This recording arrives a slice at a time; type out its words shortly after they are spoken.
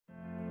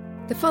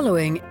The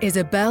following is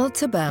a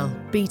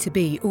Bell2Bell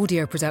B2B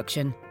audio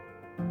production.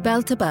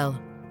 Bell2Bell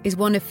is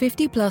one of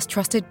 50+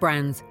 trusted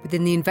brands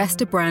within the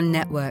Investor Brand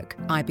Network,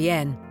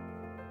 IBN.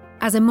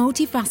 As a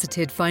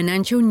multifaceted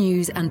financial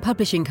news and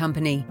publishing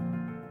company,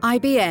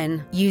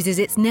 IBN uses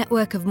its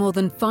network of more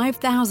than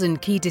 5,000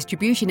 key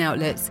distribution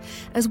outlets,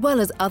 as well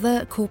as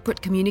other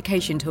corporate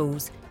communication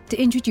tools, to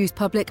introduce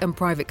public and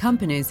private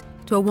companies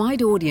to a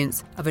wide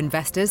audience of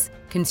investors,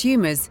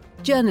 consumers,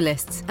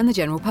 journalists, and the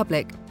general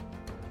public.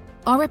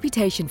 Our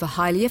reputation for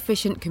highly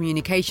efficient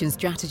communication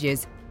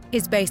strategies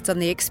is based on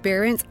the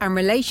experience and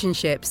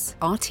relationships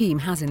our team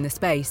has in the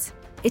space.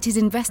 It is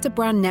Investor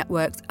Brand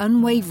Network's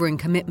unwavering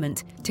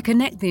commitment to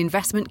connect the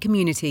investment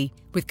community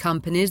with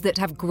companies that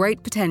have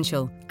great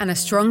potential and a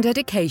strong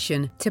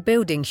dedication to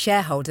building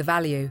shareholder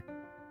value.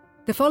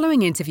 The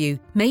following interview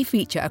may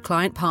feature a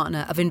client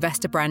partner of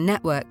Investor Brand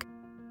Network.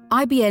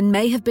 IBN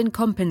may have been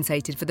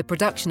compensated for the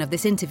production of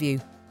this interview.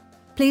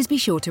 Please be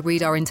sure to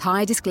read our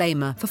entire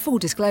disclaimer for full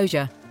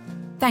disclosure.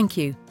 Thank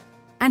you.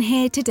 And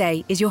here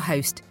today is your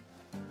host.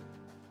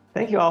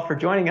 Thank you all for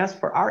joining us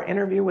for our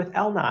interview with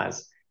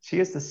Elnaz. She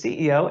is the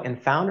CEO and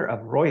founder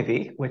of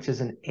ROYBI, which is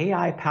an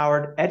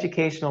AI-powered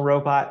educational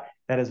robot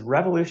that is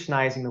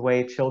revolutionizing the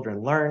way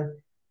children learn.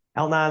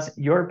 Elnaz,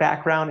 your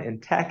background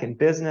in tech and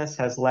business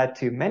has led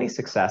to many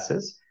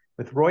successes,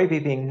 with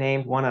ROYBI being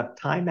named one of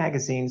Time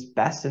Magazine's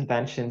best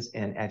inventions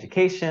in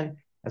education,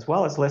 as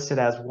well as listed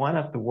as one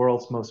of the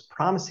world's most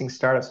promising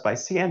startups by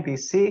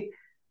CNBC.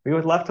 We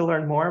would love to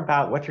learn more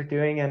about what you're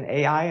doing in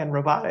AI and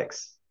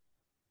robotics.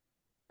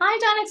 Hi,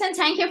 Jonathan.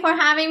 Thank you for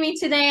having me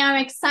today.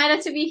 I'm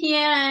excited to be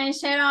here and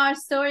share our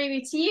story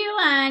with you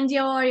and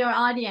your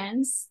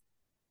audience.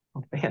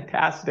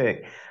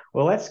 Fantastic.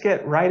 Well, let's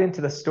get right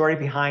into the story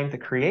behind the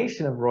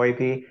creation of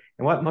ROYBI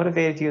and what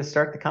motivated you to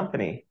start the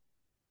company.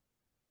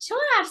 Sure,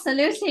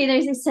 absolutely.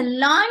 It's a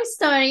long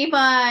story,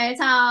 but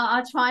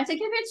I'll try to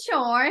keep it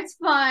short.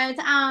 But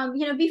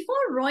before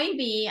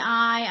ROYBI,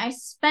 I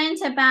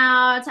spent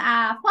about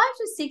 5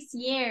 to 6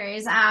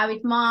 years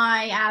with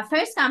my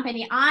first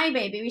company,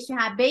 iBaby, which we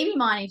had baby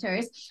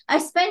monitors. I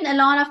spent a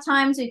lot of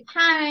time with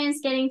parents,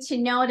 getting to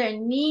know their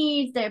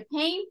needs, their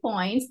pain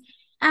points.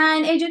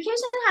 And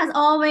education has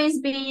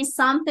always been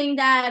something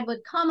that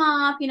would come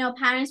up.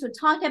 Parents would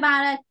talk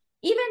about it.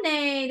 Even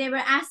they were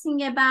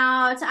asking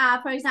about,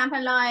 for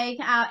example, like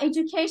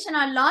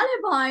educational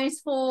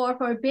lullabies for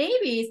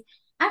babies.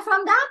 And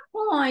from that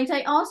point,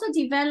 I also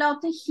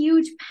developed a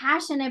huge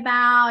passion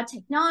about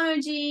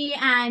technology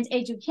and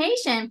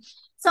education.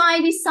 So I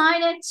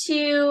decided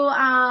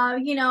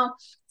to,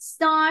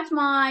 start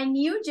my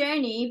new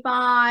journey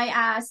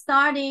by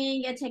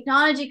starting a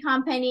technology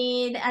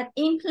company that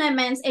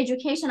implements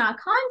educational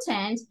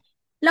content.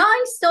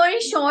 Long story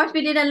short,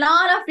 we did a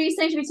lot of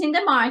research within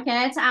the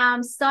market,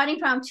 starting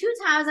from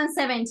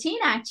 2017,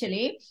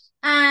 actually.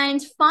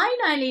 And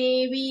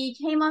finally, we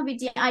came up with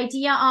the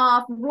idea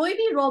of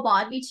ROYBI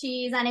Robot, which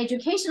is an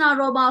educational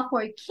robot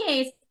for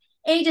kids,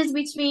 ages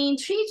between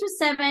 3 to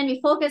 7.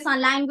 We focus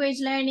on language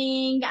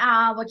learning,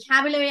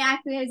 vocabulary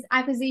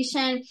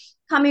acquisition,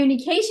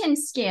 communication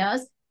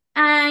skills,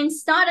 and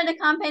started the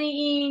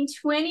company in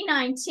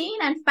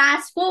 2019. And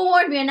fast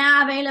forward, we are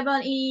now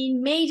available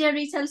in major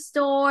retail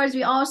stores.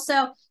 We also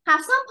have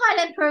some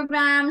pilot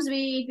programs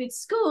with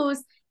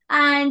schools.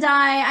 And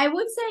I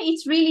would say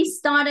it's really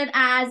started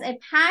as a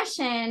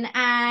passion.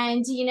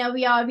 And,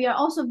 we are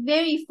also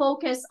very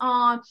focused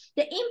on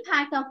the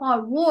impact of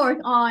our work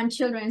on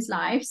children's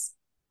lives.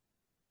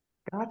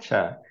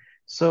 Gotcha.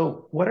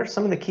 So what are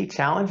some of the key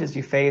challenges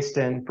you faced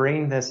in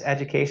bringing this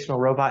educational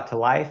robot to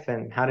life,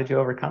 and how did you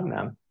overcome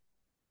them?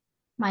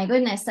 My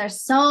goodness,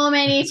 there's so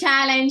many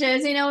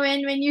challenges.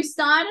 When you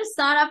start a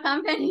startup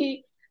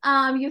company,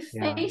 you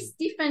face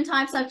different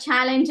types of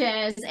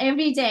challenges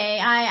every day.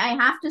 I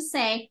have to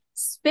say,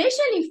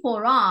 especially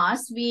for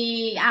us,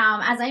 we,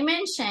 as I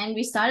mentioned,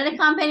 we started a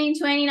company in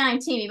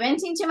 2019. We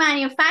went into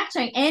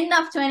manufacturing end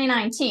of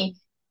 2019.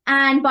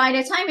 And by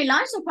the time we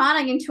launched the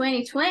product in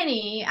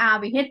 2020,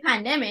 we hit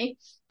pandemic.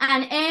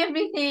 And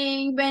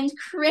everything went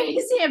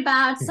crazy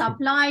about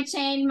supply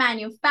chain,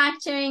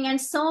 manufacturing,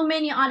 and so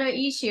many other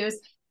issues.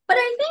 But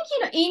I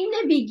think, in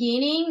the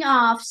beginning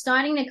of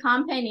starting the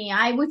company,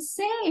 I would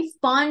say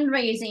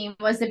fundraising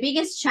was the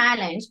biggest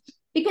challenge,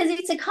 because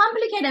it's a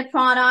complicated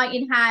product.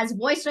 It has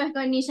voice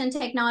recognition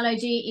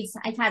technology.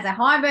 It has a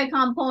hardware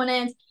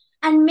component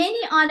and many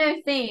other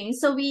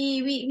things. So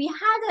we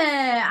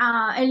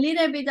had a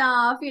little bit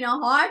of,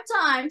 hard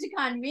time to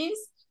convince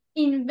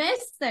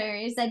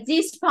investors that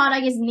this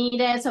product is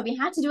needed. So we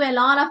had to do a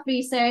lot of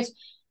research.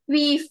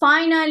 We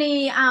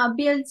finally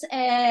built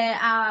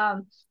a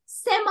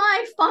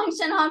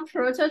semi-functional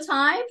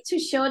prototype to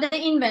show the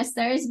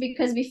investors,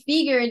 because we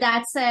figured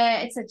it's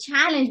a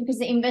challenge, because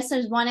the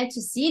investors wanted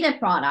to see the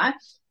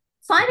product.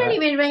 Finally,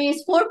 we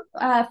raised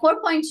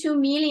 4.2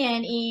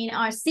 million in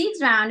our seed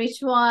round, which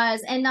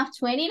was end of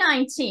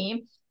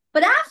 2019.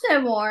 But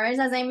afterwards,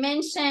 as I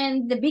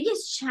mentioned, the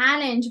biggest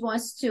challenge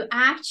was to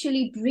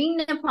actually bring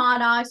the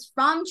products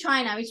from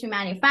China, which we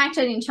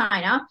manufactured in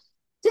China,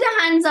 to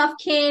the hands of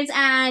kids.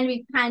 And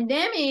with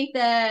pandemic,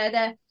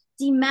 the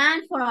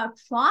demand for our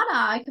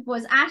product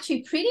was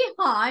actually pretty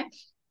high.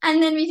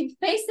 And then we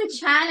faced the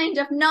challenge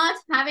of not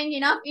having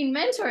enough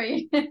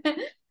inventory.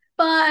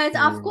 But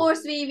of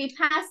course, we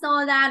passed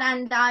all that.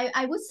 And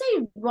I would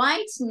say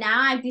right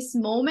now at this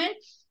moment,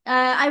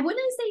 I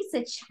wouldn't say it's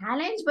a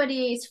challenge, but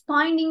it's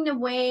finding the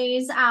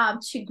ways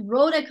to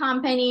grow the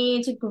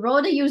company, to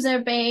grow the user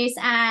base,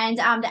 and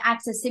the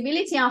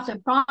accessibility of the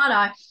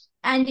product.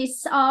 And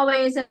it's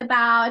always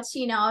about,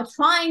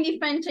 trying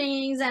different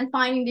things and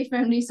finding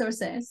different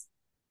resources.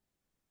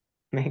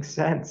 Makes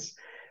sense.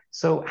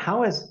 So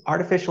how is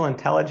artificial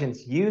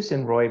intelligence used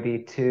in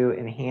ROYBI to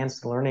enhance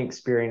the learning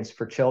experience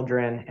for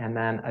children and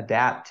then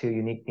adapt to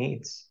unique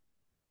needs?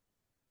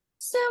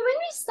 So when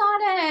we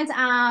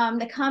started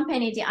the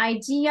company, the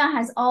idea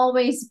has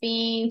always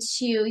been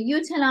to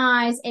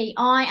utilize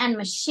AI and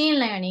machine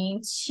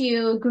learning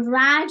to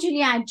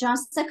gradually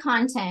adjust the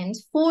content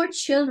for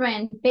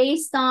children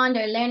based on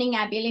their learning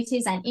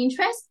abilities and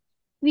interests.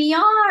 We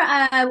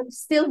are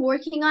still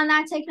working on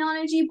that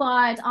technology,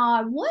 but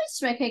our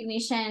voice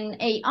recognition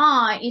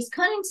AI is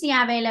currently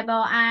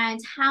available, and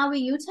how we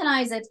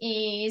utilize it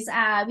is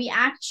we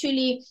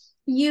actually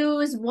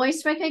use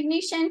voice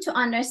recognition to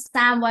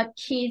understand what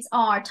kids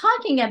are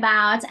talking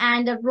about,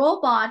 and the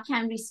robot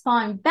can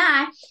respond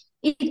back.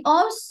 It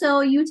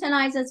also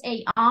utilizes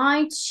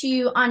AI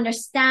to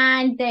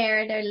understand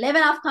their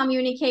level of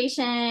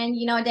communication,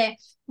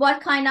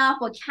 what kind of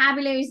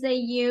vocabularies they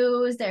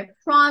use, their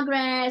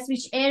progress,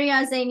 which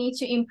areas they need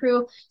to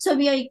improve. So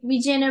we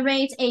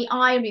generate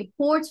AI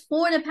reports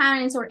for the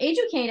parents or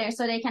educators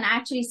so they can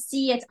actually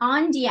see it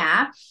on the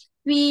app.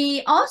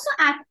 We also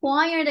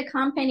acquired a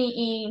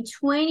company in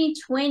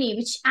 2020,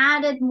 which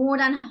added more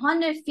than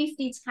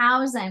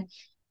 150,000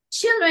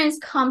 children's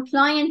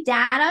compliant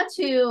data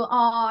to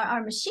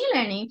our machine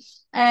learning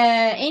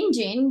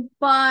engine.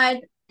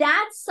 But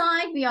that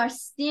side, we are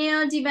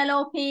still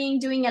developing,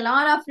 doing a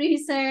lot of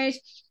research.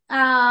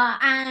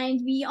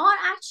 And we are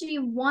actually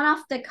one of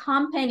the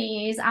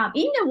companies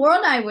in the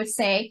world, I would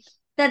say,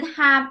 that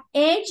have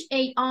edge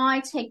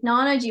AI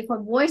technology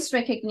for voice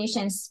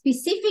recognition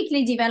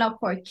specifically developed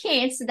for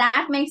kids.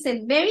 That makes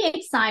it very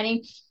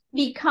exciting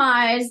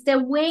because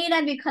the way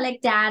that we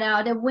collect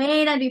data, the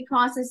way that we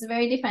process is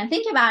very different.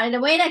 Think about it. The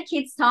way that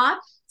kids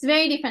talk, it's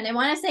very different. They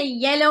want to say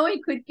yellow,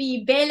 it could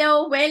be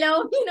bello,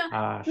 wello,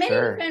 many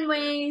different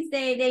ways.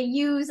 They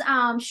use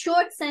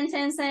short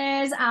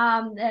sentences.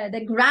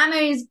 The grammar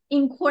is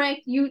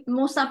incorrect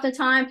most of the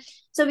time.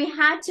 So we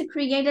had to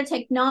create a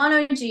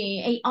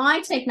technology,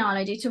 AI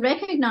technology, to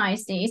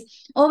recognize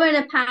these over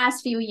the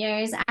past few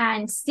years,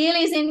 and still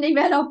is in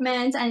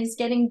development and is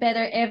getting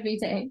better every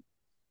day.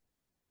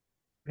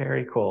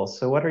 Very cool.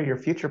 So what are your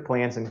future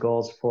plans and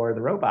goals for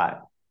the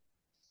robot?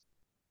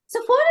 So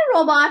for the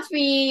robot,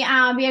 we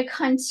are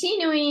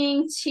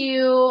continuing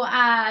to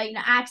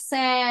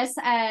access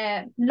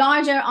a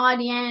larger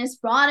audience,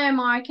 broader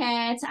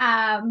market.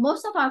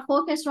 Most of our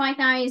focus right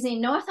now is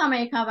in North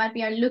America, but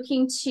we are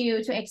looking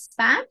to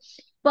expand.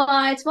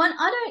 But one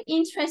other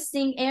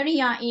interesting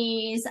area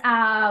is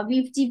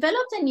we've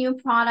developed a new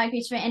product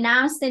which we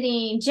announced it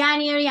in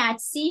January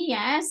at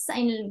CES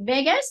in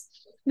Vegas,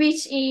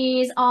 which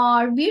is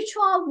our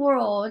virtual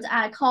world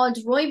called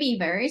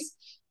ROYBIverse.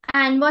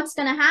 And what's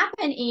going to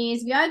happen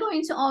is we are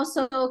going to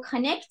also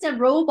connect the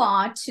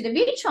robot to the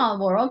virtual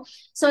world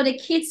so the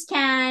kids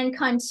can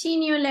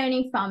continue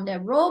learning from the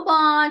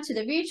robot to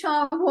the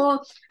virtual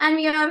world. And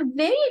we are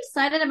very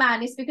excited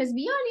about this because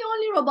we are the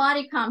only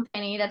robotic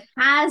company that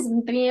has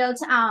built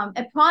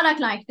a product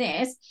like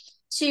this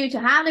to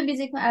have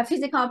the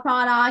physical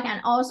product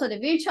and also the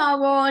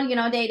virtual world.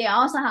 They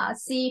also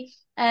see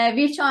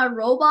virtual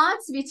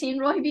robots within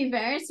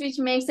ROYBIverse, which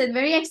makes it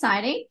very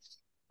exciting.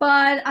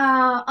 But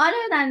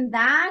other than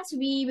that,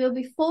 we will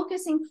be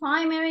focusing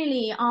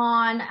primarily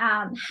on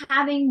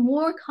having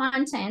more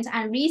content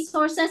and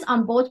resources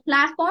on both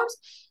platforms,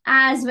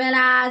 as well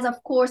as,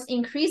 of course,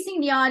 increasing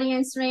the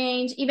audience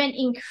range, even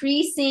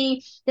increasing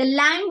the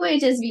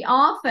languages we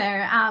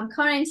offer.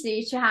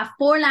 Currently, to have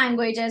 4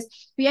 languages,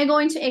 we are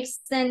going to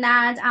extend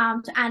that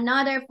to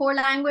another 4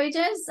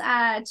 languages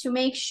to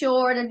make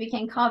sure that we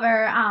can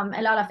cover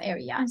a lot of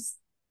areas.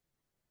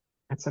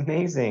 That's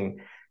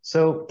amazing.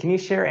 So can you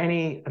share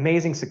any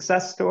amazing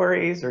success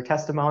stories or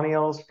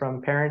testimonials from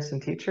parents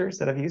and teachers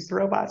that have used the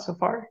robot so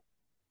far?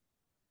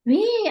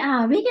 We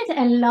get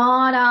a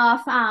lot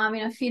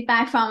of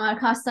feedback from our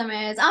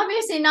customers.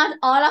 Obviously, not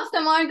all of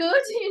them are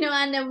good,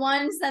 and the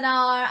ones that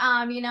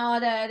are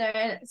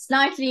the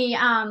slightly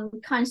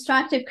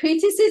constructive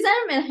criticism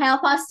will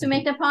help us to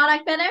make the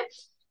product better.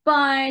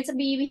 But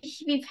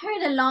we've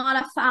heard a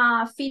lot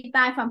of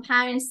feedback from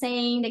parents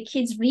saying the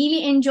kids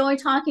really enjoy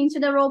talking to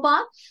the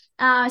robot.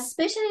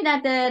 especially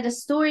that the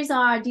stories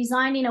are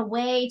designed in a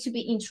way to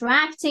be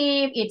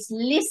interactive. It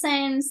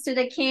listens to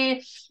the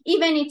kid.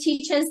 Even it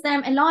teaches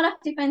them a lot of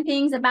different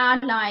things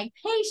about like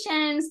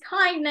patience,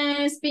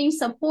 kindness, being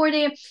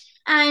supportive.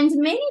 And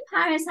many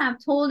parents have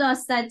told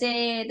us that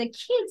the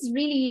kids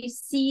really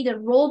see the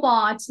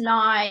robot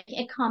like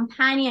a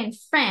companion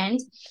friend.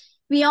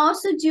 We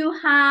also do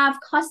have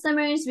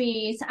customers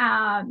with,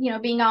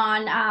 being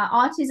on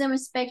autism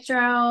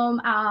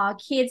spectrum,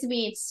 kids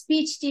with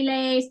speech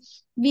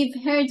delays. We've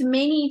heard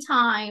many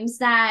times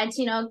that,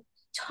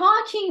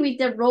 talking with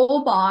the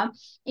robot,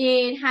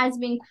 it has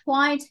been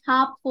quite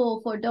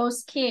helpful for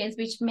those kids,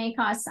 which make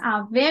us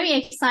very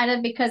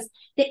excited because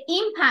the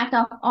impact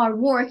of our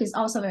work is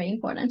also very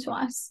important to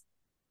us.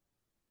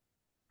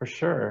 For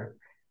sure.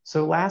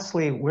 So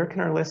lastly, where can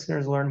our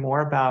listeners learn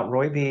more about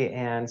ROYBI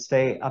and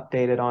stay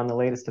updated on the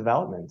latest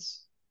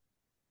developments?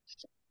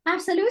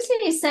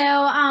 Absolutely. So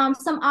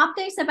some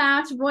updates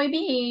about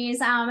ROYBI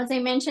is, as I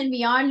mentioned,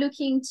 we are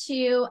looking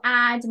to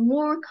add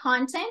more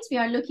content. We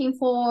are looking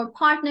for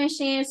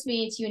partnerships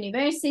with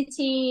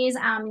universities,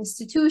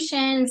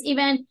 institutions,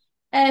 even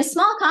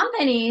small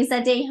companies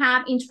that they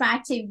have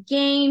interactive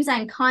games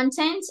and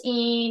content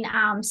in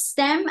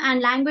STEM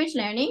and language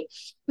learning,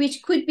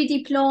 which could be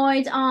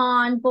deployed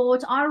on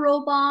both our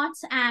robot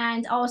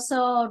and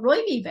also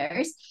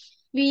ROYBIverse.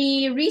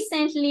 We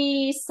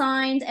recently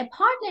signed a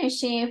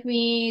partnership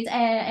with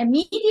a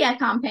media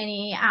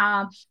company,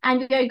 and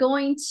we are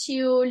going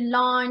to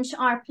launch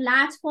our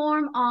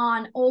platform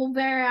on over,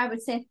 I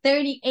would say,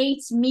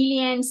 38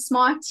 million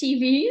smart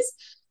TVs.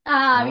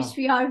 Wow. Which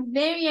we are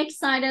very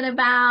excited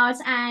about,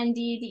 and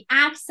the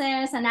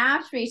access and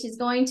outreach is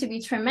going to be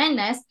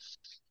tremendous.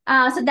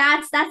 So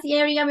that's the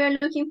area we are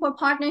looking for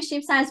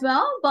partnerships as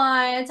well.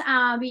 But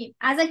we,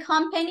 as a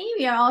company,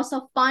 we are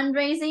also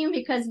fundraising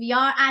because we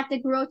are at the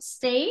growth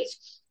stage,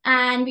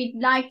 and we'd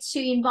like to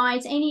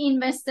invite any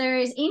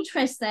investors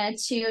interested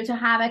to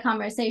have a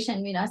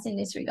conversation with us in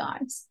this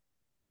regards.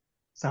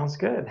 Sounds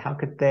good. How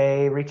could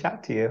they reach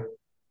out to you?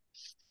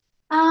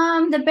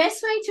 The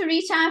best way to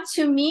reach out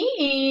to me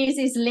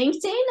is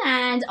LinkedIn,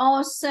 and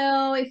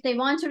also if they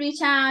want to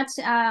reach out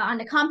on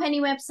the company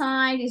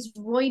website is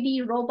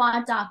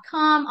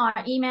roybirobot.com. Our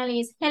email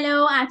is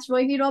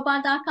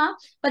hello@roybirobot.com,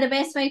 but the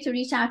best way to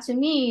reach out to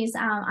me is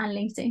on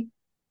LinkedIn.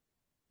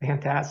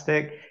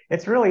 Fantastic.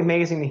 It's really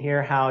amazing to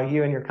hear how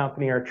you and your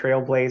company are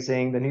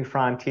trailblazing the new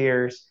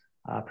frontiers,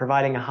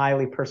 providing a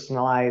highly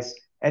personalized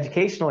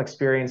educational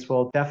experience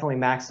will definitely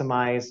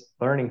maximize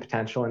learning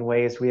potential in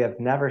ways we have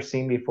never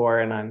seen before,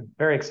 and I'm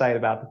very excited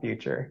about the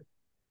future.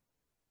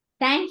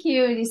 Thank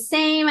you. The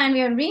same, and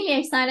we are really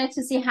excited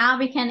to see how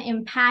we can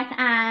impact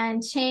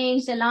and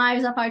change the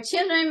lives of our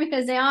children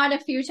because they are the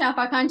future of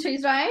our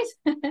countries, right?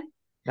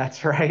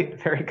 That's right.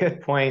 Very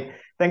good point.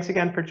 Thanks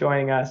again for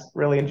joining us.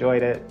 Really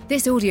enjoyed it.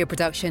 This audio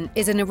production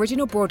is an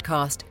original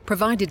broadcast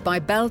provided by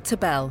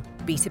Bell2Bell,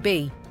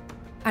 B2B,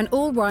 and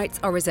all rights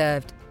are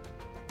reserved.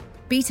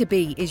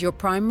 B2B is your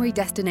primary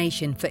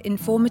destination for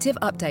informative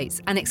updates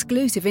and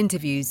exclusive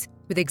interviews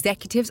with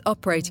executives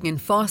operating in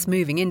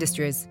fast-moving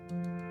industries.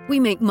 We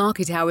make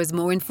market hours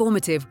more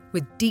informative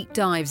with deep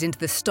dives into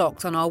the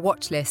stocks on our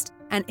watch list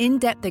and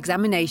in-depth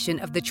examination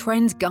of the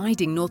trends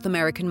guiding North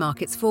American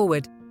markets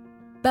forward.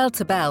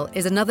 Bell2Bell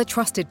is another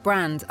trusted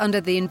brand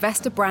under the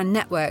Investor Brand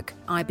Network,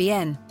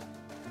 IBN.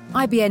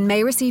 IBN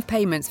may receive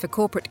payments for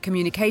corporate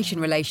communication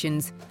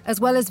relations, as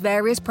well as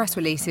various press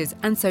releases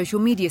and social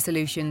media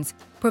solutions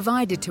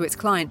provided to its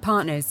client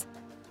partners.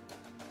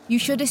 You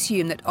should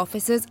assume that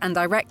officers and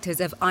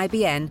directors of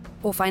IBN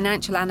or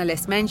financial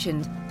analysts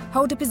mentioned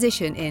hold a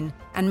position in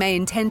and may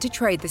intend to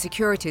trade the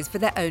securities for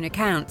their own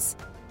accounts.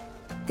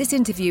 This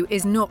interview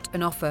is not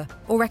an offer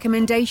or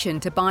recommendation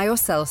to buy or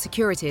sell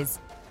securities.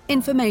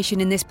 Information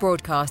in this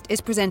broadcast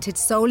is presented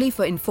solely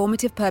for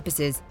informative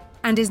purposes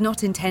and is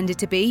not intended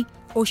to be,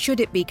 or should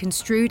it be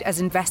construed as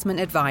investment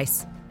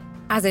advice.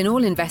 As in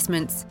all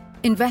investments,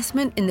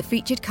 investment in the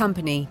featured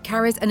company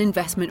carries an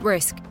investment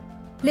risk.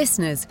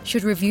 Listeners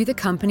should review the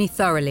company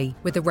thoroughly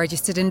with a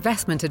registered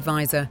investment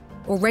advisor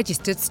or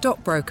registered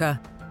stockbroker.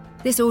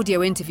 This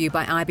audio interview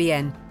by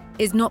IBN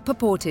is not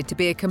purported to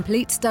be a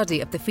complete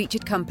study of the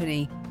featured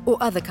company or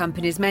other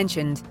companies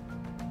mentioned.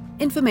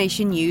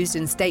 Information used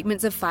in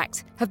statements of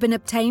fact have been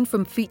obtained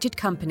from featured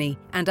company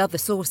and other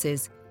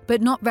sources, but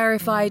not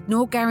verified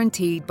nor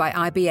guaranteed by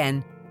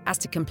IBN as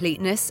to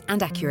completeness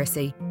and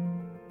accuracy.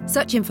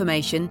 Such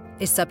information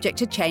is subject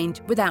to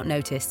change without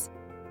notice.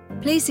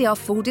 Please see our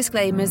full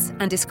disclaimers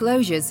and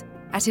disclosures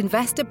at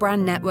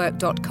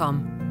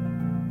investorbrandnetwork.com.